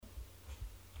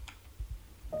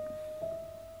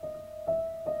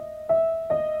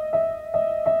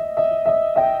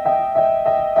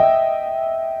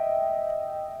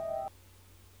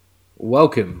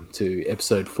welcome to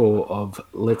episode 4 of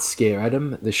Let's Scare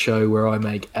Adam, the show where I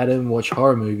make Adam watch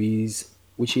horror movies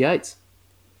which he hates.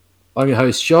 I'm your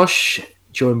host Josh,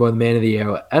 joined by the man of the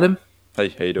hour, Adam. Hey,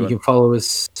 how you doing? You can follow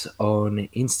us on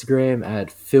Instagram at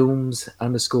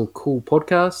films_cool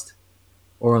podcast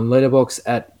or on Letterboxd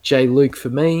at jluke for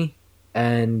me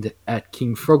and at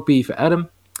King Frogby for Adam.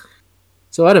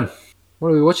 So Adam,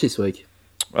 what did we watch this week?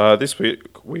 This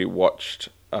week we watched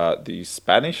the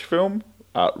Spanish film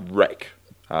Wreck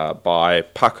by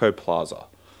Paco Plaza.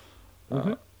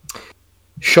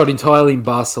 Shot entirely in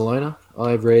Barcelona,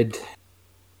 I read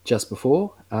just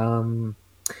before. The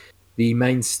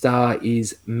main star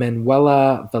is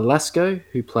Manuela Velasco,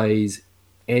 who plays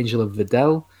Angela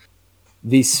Vidal.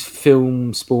 This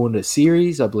film spawned a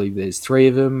series. I believe there's 3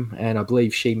 of them, and I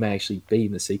believe she may actually be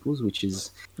in the sequels, which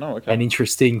is an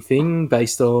interesting thing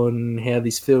based on how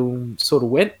this film sort of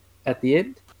went at the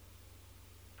end.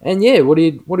 And yeah, what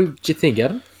did you think,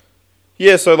 Adam?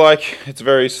 Yeah, so like it's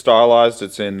very stylized.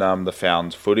 It's in the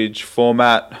found footage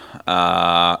format.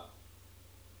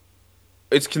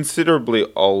 It's considerably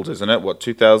old, isn't it? What,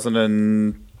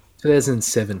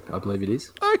 2007, I believe it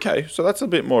is. Okay, so that's a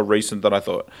bit more recent than I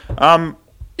thought.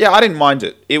 Yeah, I didn't mind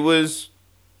it. It was,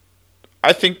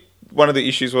 I think one of the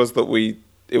issues was that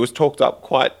it was talked up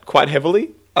quite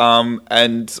heavily,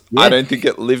 and yeah. I don't think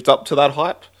it lived up to that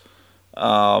hype.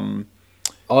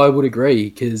 I would agree,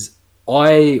 because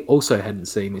I also hadn't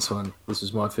seen this one. This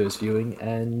was my first viewing,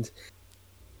 and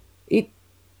it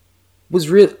was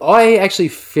real. I actually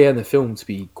found the film to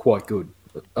be quite good.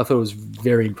 I thought it was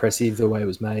very impressive the way it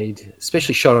was made,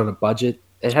 especially shot on a budget.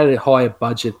 It had a higher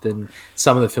budget than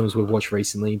some of the films we've watched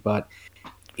recently, but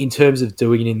in terms of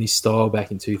doing it in this style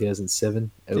back in 2007,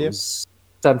 it was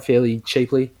done fairly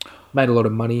cheaply, made a lot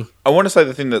of money. I want to say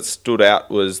the thing that stood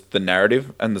out was the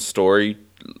narrative, and the story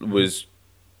was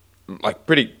like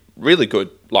really good,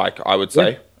 like I would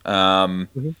say. I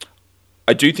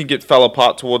do think it fell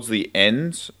apart towards the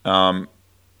end, and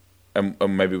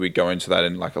maybe we go into that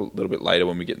in like a little bit later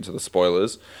when we get into the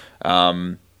spoilers.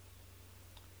 But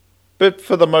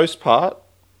for the most part,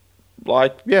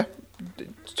 like, yeah,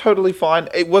 it's totally fine.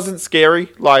 It wasn't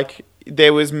scary. Like,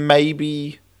 there was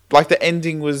maybe, like, the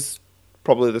ending was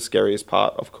probably the scariest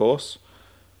part, of course.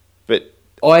 But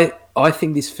I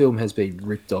think this film has been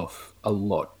ripped off a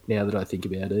lot now that I think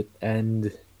about it,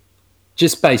 and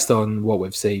just based on what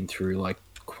we've seen through like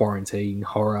quarantine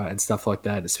horror and stuff like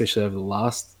that, especially over the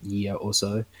last year or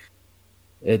so,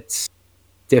 it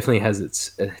definitely has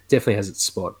its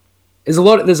spot. There's a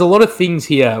lot of things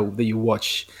here that you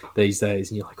watch these days,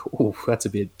 and you're like, oh, that's a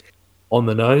bit on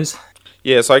the nose.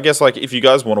 Yeah, so I guess like if you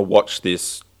guys want to watch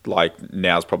this, like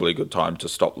now's probably a good time to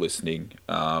stop listening.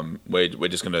 We're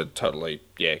just gonna totally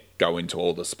go into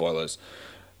all the spoilers.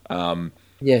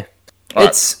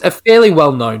 It's a fairly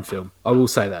well-known film, I will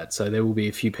say that. So there will be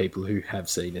a few people who have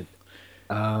seen it.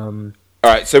 All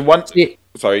right, so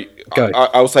sorry,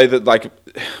 I'll say that like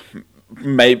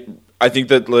I think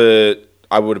that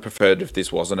I would have preferred if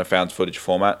this wasn't a found footage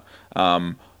format.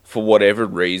 For whatever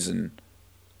reason,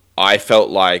 I felt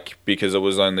like because it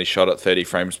was only shot at 30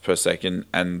 frames per second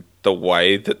and the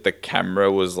way that the camera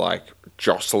was like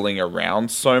jostling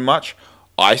around so much,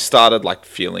 I started like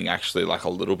feeling actually like a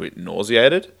little bit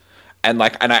nauseated. And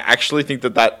I actually think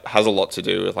that has a lot to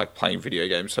do with like playing video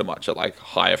games so much at like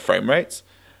higher frame rates.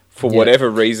 For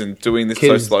whatever reason, doing this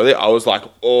so slowly, I was like,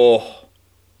 oh.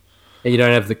 You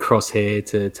don't have the crosshair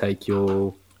to take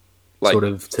your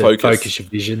focus your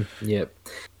vision. Yep.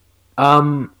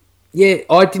 I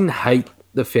didn't hate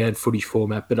the found footage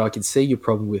format, but I can see your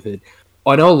problem with it.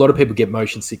 I know a lot of people get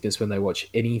motion sickness when they watch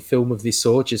any film of this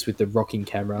sort, just with the rocking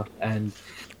camera. And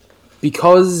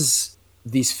because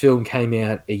this film came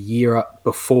out a year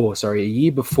before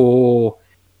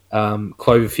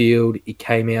Cloverfield, it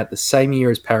came out the same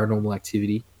year as Paranormal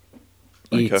Activity.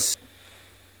 Okay.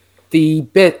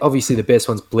 Obviously the best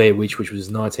one's Blair Witch, which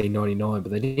was 1999,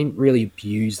 but they didn't really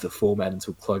abuse the format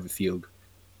until Cloverfield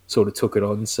sort of took it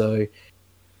on. So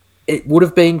it would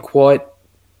have been quite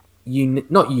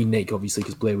not unique, obviously,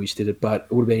 because Blair Witch did it, but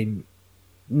it would have been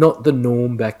not the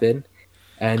norm back then.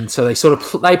 And so they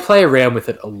they play around with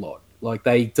it a lot. Like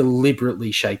they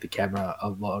deliberately shake the camera a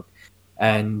lot,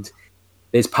 and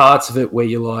there's parts of it where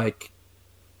you're like,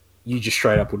 you just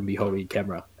straight up wouldn't be holding a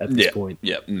camera at this point.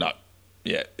 Yeah, no.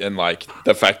 Yeah, and like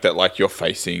the fact that like you're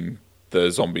facing the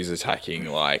zombies attacking,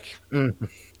 like,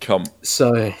 come.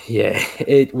 So yeah,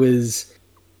 it was.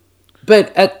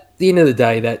 But at the end of the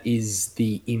day, that is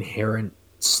the inherent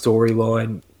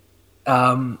storyline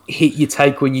hit you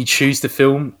take when you choose to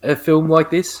film a film like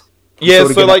this. Yeah,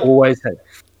 so like always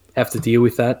have to deal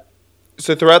with that.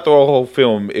 So throughout the whole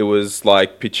film, it was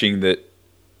like pitching that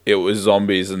it was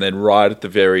zombies, and then right at the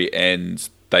very end,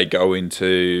 they go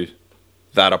into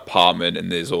that apartment,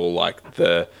 and there's all like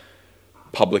the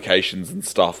publications and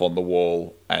stuff on the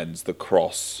wall, and the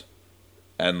cross,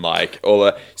 and like all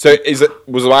that. So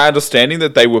was my understanding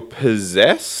that they were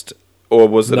possessed, or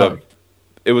was it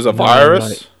it was a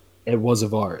virus? No, it was a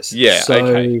virus. Yeah. So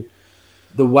okay.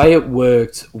 The way it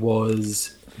worked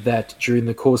was that during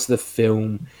the course of the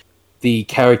film, the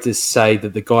characters say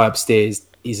that the guy upstairs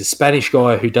is a Spanish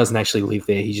guy who doesn't actually live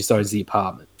there. He just owns the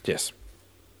apartment. Yes.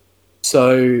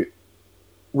 So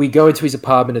we go into his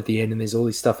apartment at the end, and there's all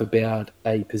this stuff about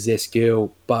a possessed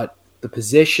girl, but the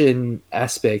possession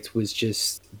aspect was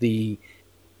just I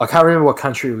can't remember what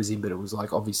country it was in, but it was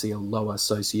like obviously a lower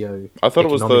socio. I thought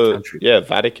it was the country.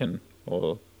 Vatican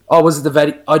or. Oh, was it the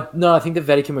Vatican? No, I think the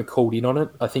Vatican were called in on it.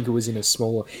 I think it was in a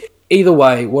smaller. Either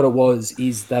way, what it was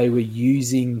is they were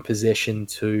using possession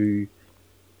to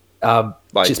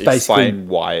just explain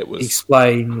why it was.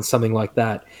 Explain something like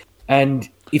that. And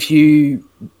if you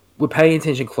were paying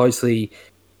attention closely,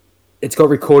 it's got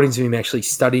recordings of him actually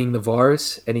studying the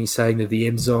virus, and he's saying that the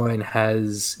enzyme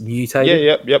has mutated.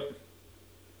 Yeah, yep.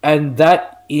 And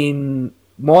that, in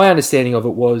my understanding of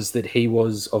it, was that he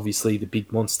was obviously the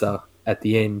big monster at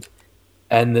the end,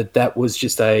 and that was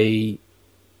just an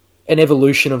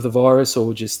evolution of the virus,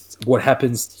 or just what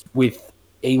happens with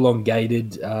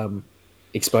elongated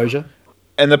exposure.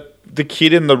 And the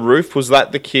kid in the roof, was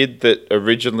that the kid that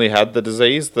originally had the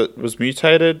disease that was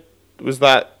mutated? Was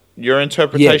that your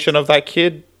interpretation of that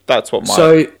kid? That's what my...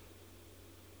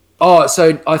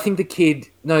 So I think the kid...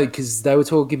 No, because they were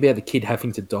talking about the kid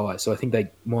having to die, so I think they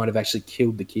might have actually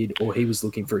killed the kid, or he was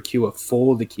looking for a cure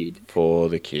for the kid. For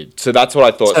the kid. So that's what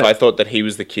I thought. So I thought that he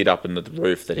was the kid up in the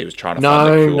roof that he was trying to find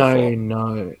a cure for. No.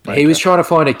 Okay. He was trying to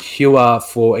find a cure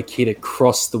for a kid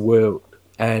across the world,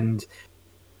 and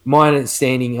my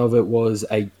understanding of it was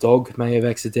a dog may have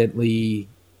accidentally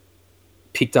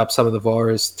picked up some of the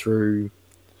virus through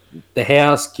the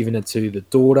house, given it to the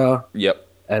daughter. Yep.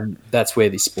 And that's where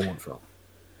this spawned from.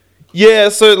 Yeah,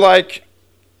 so, like,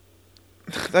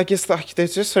 I guess, like,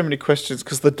 there's just so many questions,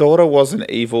 because the daughter wasn't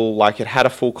evil. Like, it had a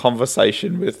full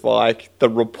conversation with, like, the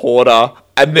reporter,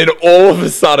 and then all of a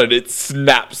sudden it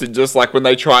snaps, and just, like, when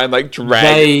they try and, like,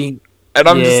 drag... and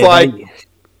I'm just like,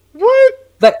 what?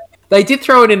 They did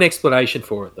throw in an explanation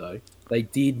for it, though. They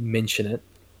did mention it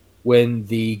when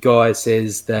the guy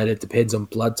says that it depends on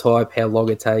blood type, how long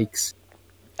it takes,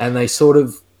 and they sort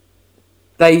of...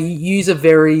 They use a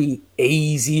very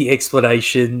easy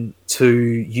explanation to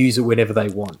use it whenever they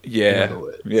want. Yeah, in other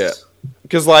words. Yeah.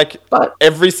 Because, like,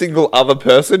 every single other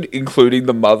person, including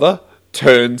the mother,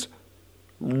 turns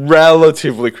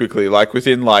relatively quickly. Like,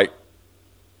 within, like...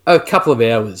 a couple of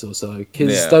hours or so.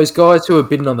 Because those guys who were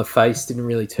bitten on the face didn't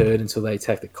really turn until they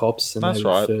attacked the cops. And that's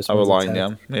right. They were lying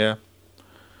down. Yeah.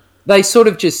 They sort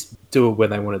of just do it when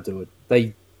they want to do it.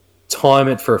 They time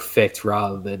it for effect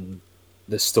rather than...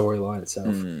 the storyline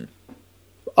itself.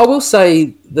 I will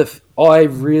say that I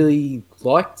really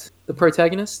liked the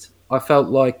protagonist. I felt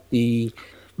like the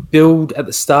build at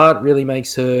the start really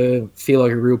makes her feel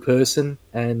like a real person,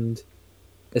 and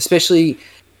especially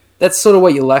that's sort of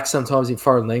what you lack sometimes in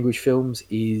foreign language films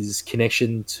is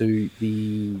connection to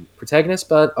the protagonist,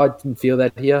 but I didn't feel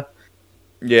that here.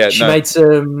 Yeah, she made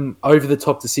some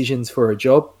over-the-top decisions for her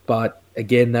job, but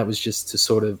again, that was just to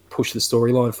sort of push the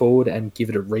storyline forward and give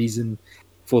it a reason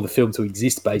for the film to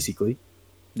exist, basically.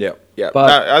 Yeah. But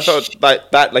no, I thought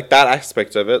that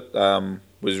aspect of it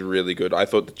was really good. I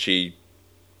thought that she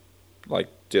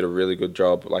did a really good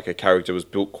job. Like, her character was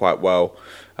built quite well.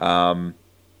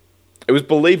 It was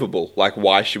believable, like,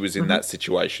 why she was in that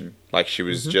situation. Like, she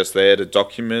was just there to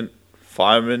document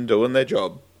firemen doing their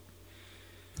job.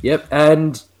 Yep,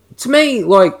 and to me,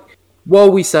 like,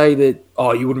 while we say that,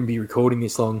 you wouldn't be recording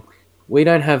this long, we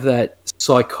don't have that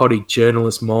psychotic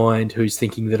journalist mind who's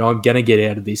thinking that I'm going to get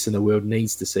out of this and the world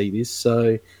needs to see this.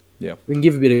 So we can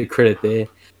give a bit of credit there.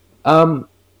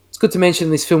 It's good to mention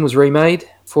this film was remade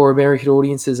for American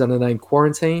audiences under the name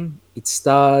Quarantine. It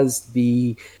stars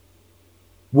the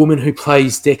woman who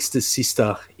plays Dexter's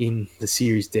sister in the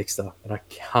series Dexter, and I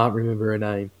can't remember her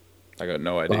name. I got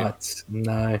no idea. But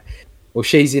no. Well,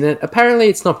 she's in it. Apparently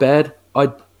it's not bad.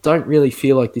 I don't really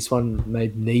feel like this one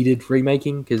needed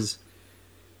remaking, because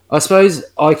I suppose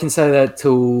I can say that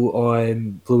till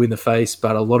I'm blue in the face,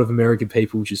 but a lot of American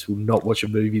people just will not watch a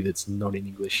movie that's not in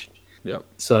English. Yeah.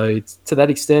 So to that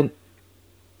extent,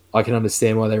 I can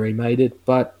understand why they remade it,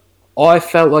 but I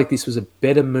felt like this was a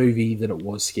better movie than it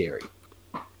was scary.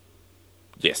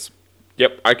 Yes.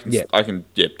 Yep. I can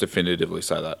definitively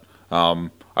say that.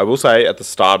 I will say at the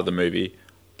start of the movie,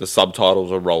 the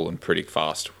subtitles are rolling pretty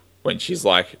fast when she's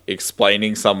like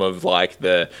explaining some of like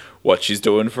what she's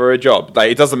doing for her job.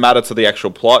 Like, it doesn't matter to the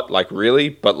actual plot, like really,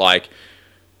 but like,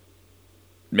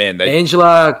 man,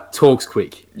 Angela talks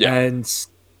quick, yeah, and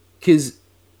because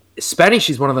Spanish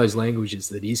is one of those languages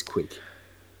that is quick.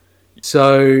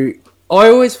 So I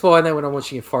always find that when I'm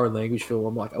watching a foreign language film,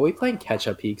 I'm like, are we playing catch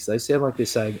up here? Because they sound like they're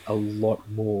saying a lot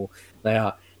more. They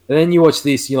are. And then you watch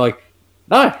this, and you're like,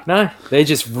 no, they're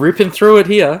just ripping through it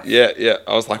here. Yeah.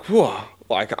 I was like, whoa.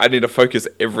 Like, I need to focus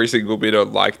every single bit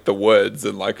on, like, the words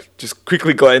and, like, just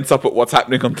quickly glance up at what's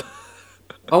happening on...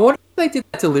 I wonder if they did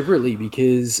that deliberately,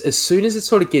 because as soon as it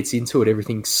sort of gets into it,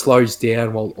 everything slows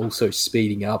down while also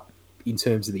speeding up in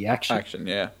terms of the action.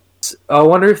 Yeah. I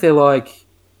wonder if they're like...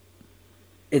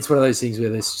 It's one of those things where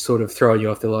they're sort of throwing you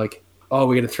off. They're like, oh,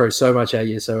 we're going to throw so much at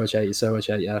you.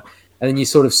 And then you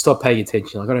sort of stop paying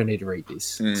attention. Like, I don't need to read this.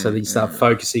 So then you start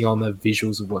focusing on the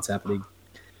visuals of what's happening.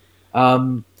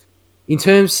 In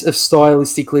terms of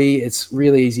stylistically, it's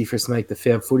really easy for us to make the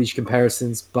found footage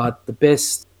comparisons, but the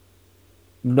best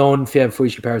non-found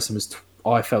footage comparison was,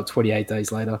 I felt, 28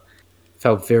 Days Later.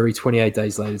 Felt very 28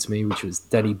 Days Later to me, which was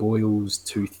Danny Boyle's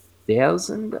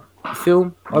 2000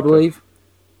 film, I believe.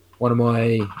 One of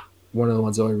the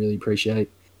ones I really appreciate.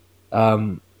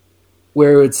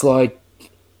 Where it's like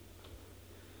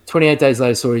 28 Days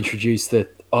Later sort of introduced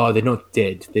that, they're not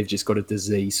dead. They've just got a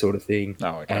disease sort of thing.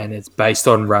 Oh, okay. And it's based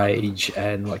on rage,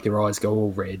 and like their eyes go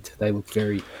all red. They look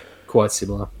quite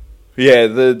similar. Yeah,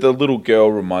 the little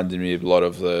girl reminded me a lot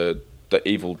of the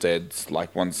Evil Dead's,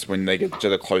 like when they get to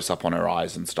the close up on her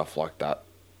eyes and stuff like that.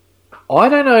 I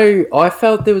don't know. I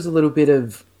felt there was a little bit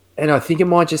of, and I think it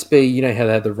might just be, you know how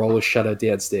they had the roller shutter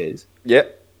downstairs?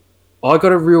 Yep. I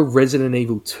got a real Resident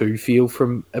Evil 2 feel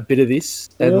from a bit of this.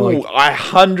 And Ooh, I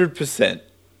 100%.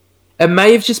 It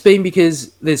may have just been because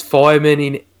there's firemen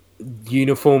in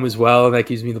uniform as well, and that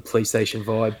gives me the police station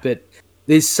vibe. But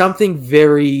there's something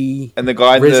very... And the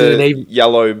guy in the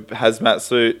yellow hazmat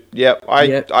suit. Yep,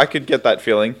 I could get that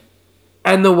feeling.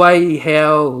 And the way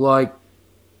how, like,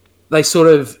 they sort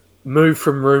of move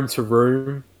from room to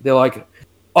room. They're like,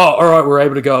 oh, all right, we're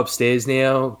able to go upstairs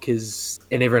now,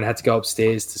 and everyone had to go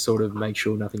upstairs to sort of make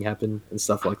sure nothing happened and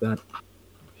stuff like that.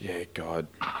 Yeah, God.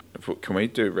 Can we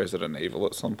do Resident Evil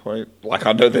at some point? Like,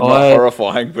 I know they're not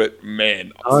horrifying, but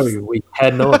man. No, we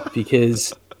cannot,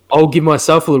 because I'll give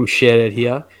myself a little shout out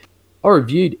here. I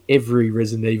reviewed every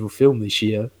Resident Evil film this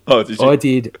year. Oh, did you? I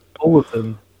did all of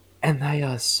them, and they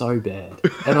are so bad.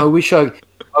 And I wish I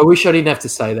didn't have to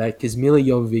say that, because Mila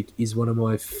Jovovich is one of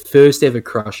my first ever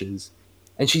crushes.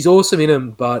 And she's awesome in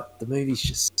them, but the movies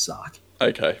just suck.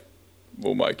 Okay.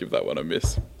 We might give that one a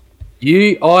miss.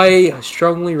 I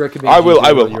strongly recommend. I will.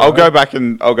 I'll go back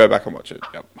and watch it.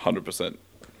 Yep, 100%.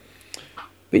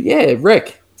 But yeah,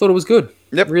 Wreck. Thought it was good.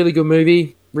 Yep. Really good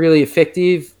movie. Really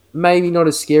effective. Maybe not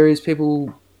as scary as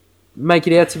people make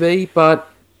it out to be, but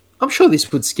I'm sure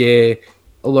this would scare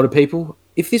a lot of people.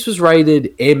 If this was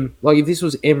rated M, like if this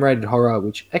was M-rated horror,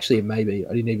 which actually it may be.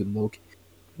 I didn't even look.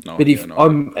 No, but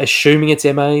I'm assuming it's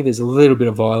MA, there's a little bit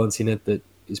of violence in it that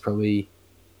is probably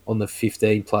on the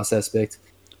 15 plus aspect.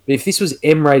 But if this was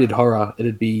M-rated horror,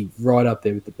 it'd be right up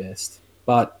there with the best.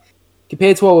 But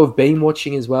compared to what we've been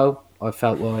watching as well, I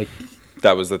felt like...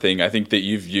 That was the thing. I think that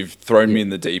you've thrown me in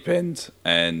the deep end,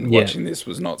 and watching this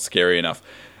was not scary enough.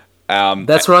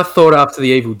 That's what I thought after The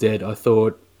Evil Dead. I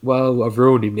thought, well, I've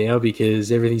ruined him now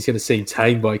because everything's going to seem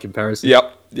tame by comparison.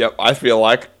 Yep. I feel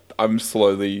like I'm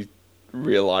slowly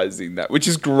realising that, which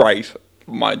is great,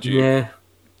 mind you. Yeah.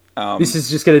 This is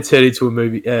just going to turn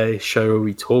into a show where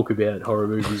we talk about horror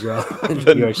movies rather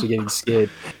than you're actually getting scared.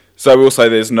 So I will say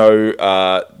there's no,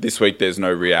 this week there's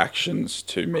no reactions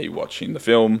to me watching the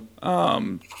film.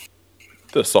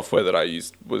 The software that I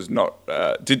used was not,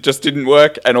 just didn't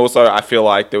work. And also I feel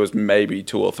like there was maybe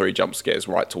 2 or 3 jump scares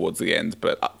right towards the end.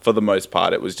 But for the most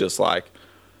part, it was just like...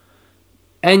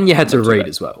 And you had to read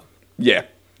as well. Yeah.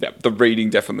 The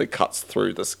reading definitely cuts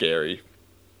through the scary.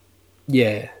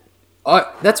 Yeah.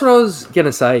 That's what I was going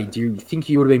to say. Do you think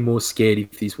you would have been more scared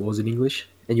if this was in English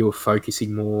and you were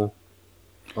focusing more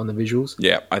on the visuals?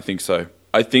 Yeah, I think so.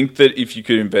 I think that if you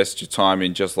could invest your time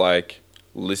in just like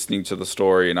listening to the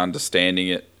story and understanding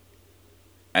it,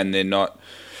 and then not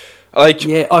like...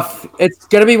 Yeah, it's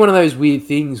going to be one of those weird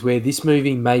things where this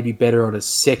movie may be better on a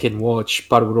second watch,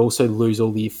 but it would also lose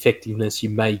all the effectiveness you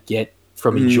may get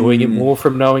from enjoying it more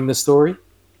from knowing the story.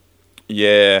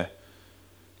 Yeah.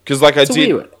 Because like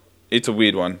it's a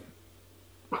weird one.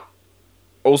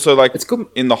 Also, like,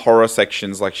 in the horror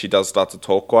sections, like, she does start to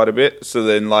talk quite a bit. So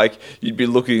then, like, you'd be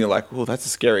looking at, like, oh, that's a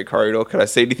scary corridor. Can I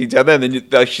see anything down there? And then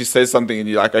like, she says something and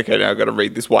you're like, okay, now I've got to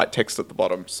read this white text at the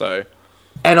bottom. So,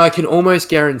 and I can almost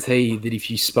guarantee that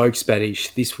if you spoke Spanish,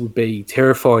 this would be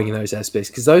terrifying in those aspects,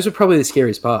 because those are probably the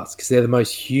scariest parts, because they're the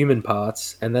most human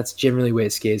parts, and that's generally where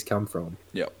scares come from.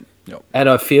 Yep. And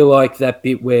I feel like that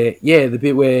bit where, the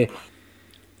bit where,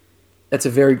 that's a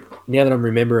very, now that I'm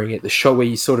remembering it, the shot where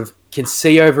you sort of can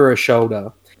see over her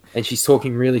shoulder and she's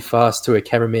talking really fast to her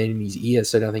cameraman in his ear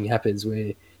so nothing happens,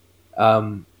 where,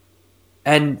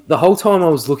 and the whole time I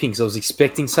was looking, because I was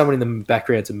expecting someone in the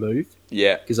background to move.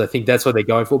 Yeah. Because I think that's what they're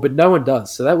going for, but no one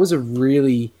does. So that was a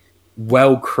really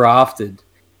well-crafted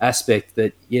aspect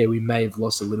that, we may have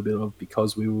lost a little bit of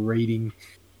because we were reading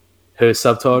her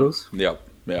subtitles. Yep.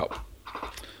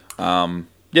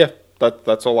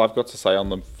 That's all I've got to say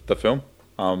on the film.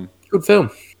 Good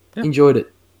film. Yeah. Enjoyed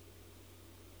it.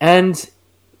 And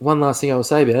one last thing I will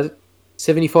say about it,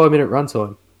 75-minute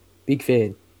runtime. Big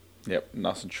fan. Yep,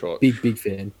 nice and short. Big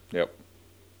fan. Yep.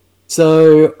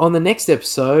 So on the next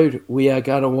episode, we are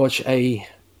going to watch a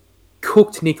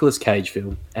cooked Nicolas Cage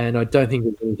film. And I don't think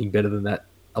there's anything better than that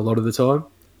a lot of the time.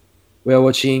 We are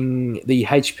watching the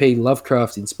H.P.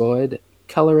 Lovecraft-inspired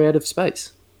Colour Out of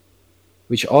Space,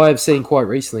 which I have seen quite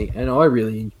recently, and I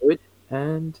really enjoyed,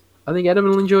 and I think Adam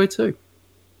will enjoy it too.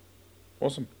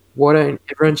 Awesome. Why don't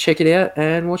everyone check it out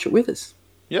and watch it with us?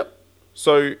 Yep.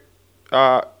 So,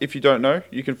 if you don't know,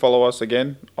 you can follow us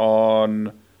again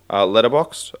on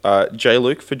Letterboxd,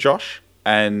 JLuke for Josh,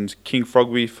 and King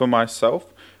Frogby for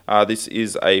myself. This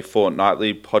is a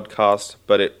fortnightly podcast,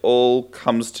 but it all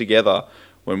comes together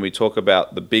when we talk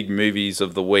about the big movies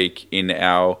of the week in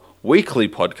our weekly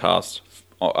podcast,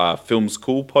 Film's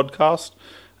Cool podcast.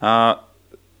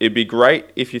 It'd be great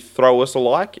if you throw us a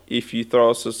like, if you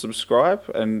throw us a subscribe,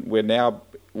 and we're now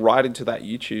right into that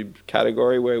YouTube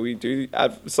category where we do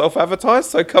self-advertise,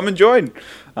 so come and join.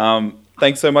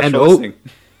 Thanks so much for listening.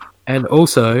 And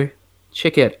also,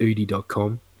 check out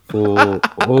Udi.com for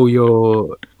all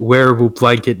your wearable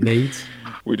blanket needs.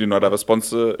 We do not have a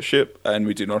sponsorship, and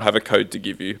we do not have a code to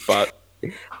give you, but...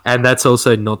 And that's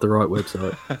also not the right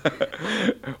website.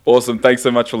 Awesome. Thanks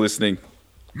so much for listening.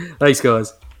 Thanks,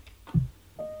 guys.